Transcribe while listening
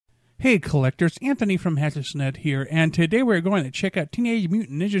Hey collectors, Anthony from HNE here, and today we're going to check out Teenage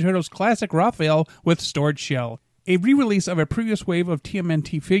Mutant Ninja Turtles Classic Raphael with Storage Shell. A re-release of a previous wave of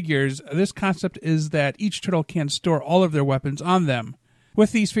TMNT figures, this concept is that each turtle can store all of their weapons on them.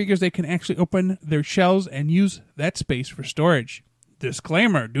 With these figures, they can actually open their shells and use that space for storage.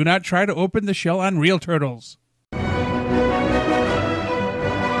 Disclaimer, do not try to open the shell on real turtles.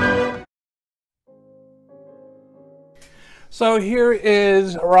 So here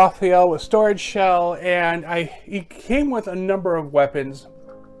is Raphael with Storage Shell, and he came with a number of weapons.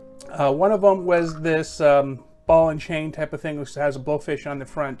 One of them was this ball and chain type of thing, which has a blowfish on the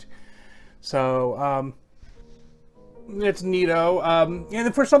front. So it's neato.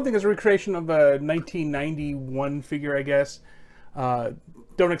 And for something as a recreation of a 1991 figure, I guess.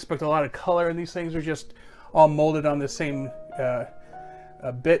 Don't expect a lot of color in these things. They're just all molded on the same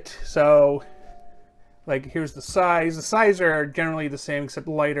bit. So, like, here's the size. The sizes are generally the same, except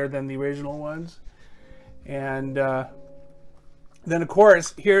lighter than the original ones. And then, of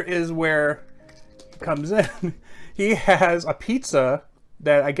course, here is where it comes in. He has a pizza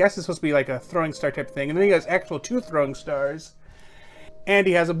that I guess is supposed to be like a throwing star type of thing. And then he has actual 2 throwing stars. And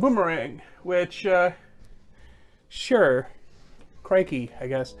he has a boomerang, which, sure, crikey, I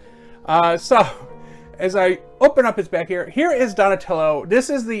guess. So, as I open up his back here, here is Donatello. This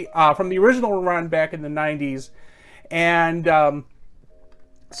is the from the original run back in the 90s. And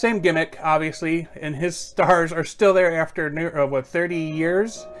same gimmick, obviously. And his stars are still there after, what, 30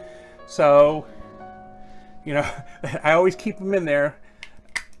 years? So, you know, I always keep them in there.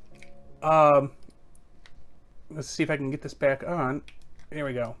 Let's see if I can get this back on. There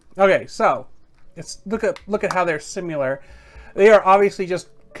we go. Okay, so let's look at how they're similar. They are obviously just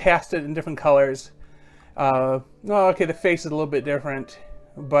casted in different colors. Oh, okay, the face is a little bit different,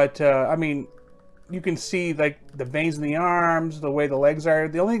 but I mean, you can see like the veins in the arms, the way the legs are.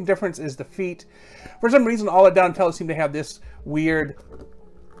 The only difference is the feet. For some reason, all the Donatellos seem to have this weird,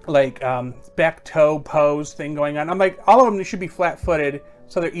 like back toe pose thing going on. I'm like, all of them should be flat-footed,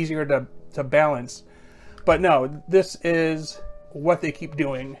 so they're easier to balance. But no, this is what they keep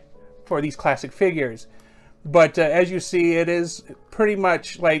doing for these classic figures. But as you see, it is pretty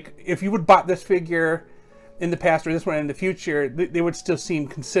much like if you would bought this figure in the past or this one in the future, they would still seem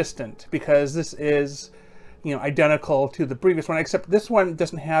consistent, because this is, you know, identical to the previous one, except this one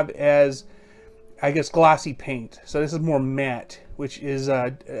doesn't have as, I guess, glossy paint. So this is more matte, which is,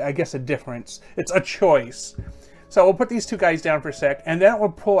 I guess, a difference. It's a choice. So we'll put these 2 guys down for a sec, and then we'll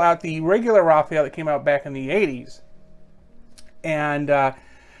pull out the regular Raphael that came out back in the 80s. And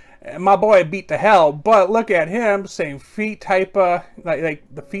my boy beat the hell, but look at him, same feet type, like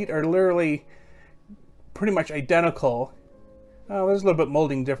the feet are literally pretty much identical. There's a little bit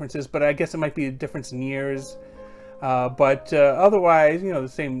molding differences, but I guess it might be a difference in years. But otherwise, you know, the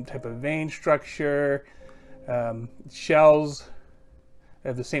same type of vein structure, shells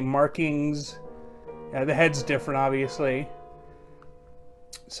have the same markings. The head's different, obviously.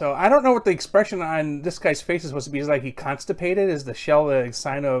 So I don't know what the expression on this guy's face is supposed to be. Is like he constipated? Is the shell a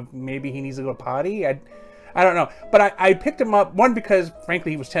sign of maybe he needs to go potty? I don't know. But I picked him up, 1, because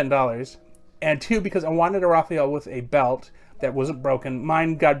frankly he was $10, and 2, because I wanted a Raphael with a belt that wasn't broken.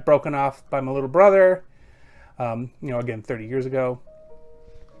 Mine got broken off by my little brother, you know, again, 30 years ago.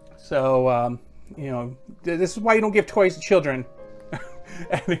 So, you know, this is why you don't give toys to children.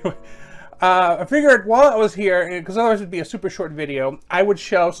 Anyway. I figured while I was here, because otherwise it would be a super short video, I would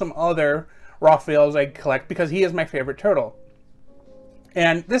show some other Raphaels I collect, because he is my favorite turtle.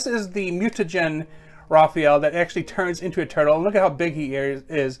 And this is the Mutagen Raphael that actually turns into a turtle. And look at how big he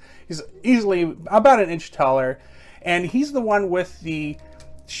is. He's easily about 1 inch taller. And he's the one with the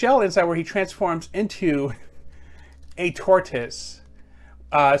shell inside where he transforms into a tortoise.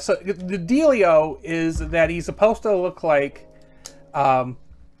 So the dealio is that he's supposed to look like,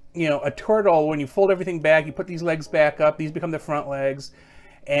 you know, a turtle. When you fold everything back, you put these legs back up, these become the front legs.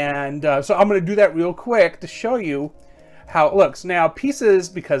 And so I'm going to do that real quick to show you how it looks. Now, pieces,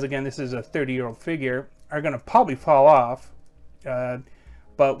 because again, this is a 30-year-old figure, are going to probably fall off.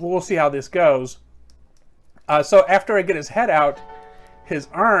 But we'll see how this goes. So after I get his head out, his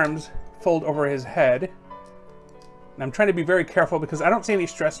arms fold over his head. And I'm trying to be very careful because I don't see any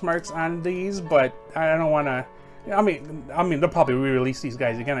stress marks on these, but I don't want to... I mean, they'll probably re-release these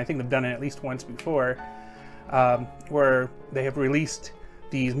guys again. I think they've done it at least once before, where they have released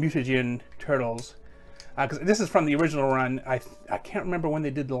these Mutagen turtles. Because this is from the original run. I can't remember when they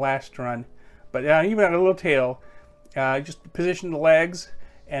did the last run, but even had a little tail. Just position the legs,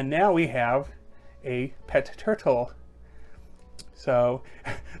 and now we have a pet turtle. So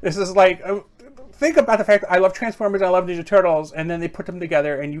this is like think about the fact that I love Transformers, I love Ninja Turtles, and then they put them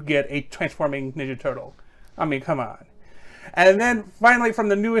together and you get a transforming Ninja Turtle. I mean, come on. And then finally from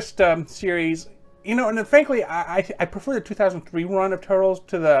the newest series, you know, and then, frankly, I prefer the 2003 run of Turtles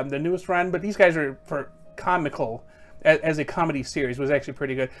to the newest run, but these guys are for comical, as a comedy series, was actually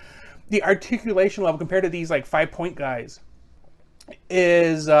pretty good. The articulation level compared to these like 5-point guys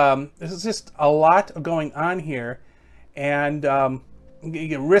is just a lot going on here. And you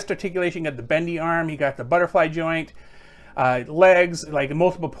get wrist articulation, you got the bendy arm, you got the butterfly joint, legs, like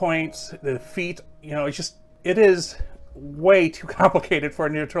multiple points, the feet, you know, it is way too complicated for a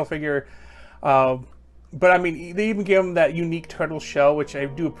Ninja Turtle figure. But I mean, they even give them that unique turtle shell, which I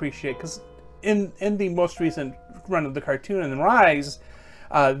do appreciate, because in the most recent run of the cartoon and the Rise,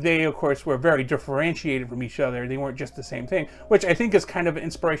 they of course were very differentiated from each other. They weren't just the same thing, which I think is kind of an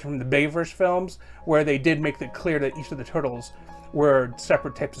inspiration from the Bayverse films, where they did make it clear that each of the turtles were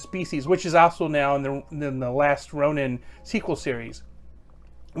separate types of species, which is also now in the last Ronin sequel series,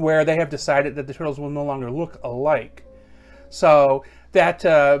 where they have decided that the turtles will no longer look alike. So that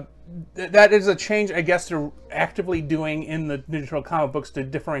is a change, I guess, they're actively doing in the Ninja Turtle comic books to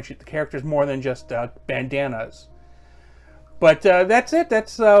differentiate the characters more than just bandanas. But that's it.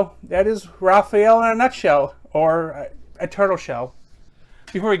 That is Raphael in a nutshell, or a turtle shell.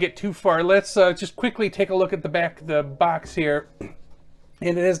 Before we get too far, let's just quickly take a look at the back of the box here.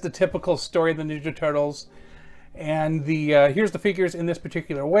 And it is the typical story of the Ninja Turtles. And here's the figures in this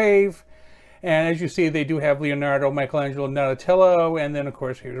particular wave. And as you see, they do have Leonardo, Michelangelo, Donatello, and then of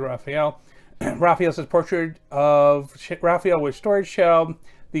course here's Raphael. Raphael says portrait of Raphael with storage shell,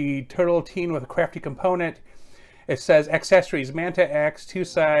 the turtle teen with a crafty component. It says accessories: Manta Axe, 2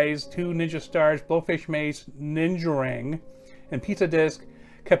 size, 2 ninja stars, blowfish mace, ninja ring, and pizza disc.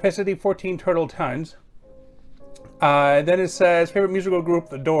 Capacity 14 turtle tons. Then it says favorite musical group,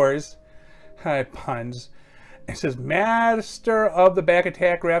 The Doors. Puns. It says master of the back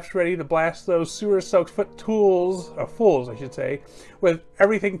attack, Raph's ready to blast those sewer-soaked foot tools, or fools I should say, with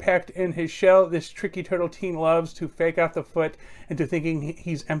everything packed in his shell. This tricky turtle teen loves to fake out the foot into thinking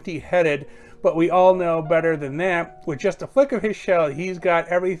he's empty-headed, but we all know better than that. With just a flick of his shell, he's got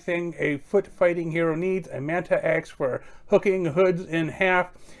everything a foot-fighting hero needs: a manta axe for hooking hoods in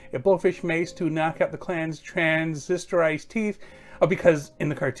half, a blowfish mace to knock out the clan's transistorized teeth, because in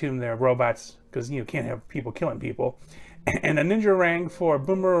the cartoon they're robots, because you can't have people killing people, and a ninja ring for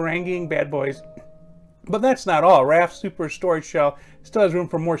boomeranging bad boys. But that's not all. Raph's super storage shell still has room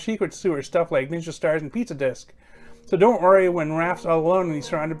for more secret sewer stuff like ninja stars and pizza disc. So don't worry when Raph's all alone and he's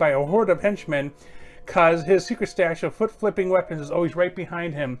surrounded by a horde of henchmen, cause his secret stash of foot-flipping weapons is always right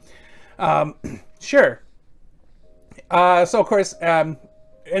behind him. Sure. So of course,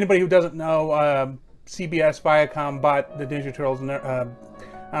 anybody who doesn't know, CBS Viacom bought the Ninja Turtles, I don't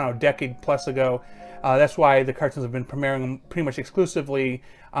know, a decade plus ago. That's why the cartoons have been premiering pretty much exclusively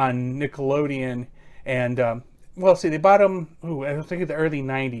on Nickelodeon. And, well, see, they bought them, I was thinking the early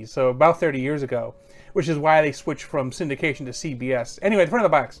 90s, so about 30 years ago, which is why they switched from syndication to CBS. Anyway, the front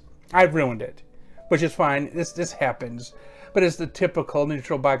of the box, I've ruined it, which is fine. This happens. But it's the typical Ninja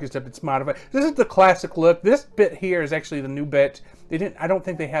Turtle box, except it's modified. This is the classic look. This bit here is actually the new bit. I don't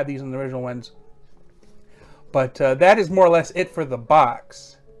think they had these in the original ones. But that is more or less it for the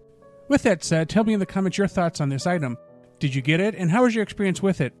box. With that said, tell me in the comments your thoughts on this item. Did you get it, and how was your experience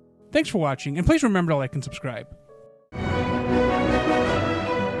with it? Thanks for watching, and please remember to like and subscribe.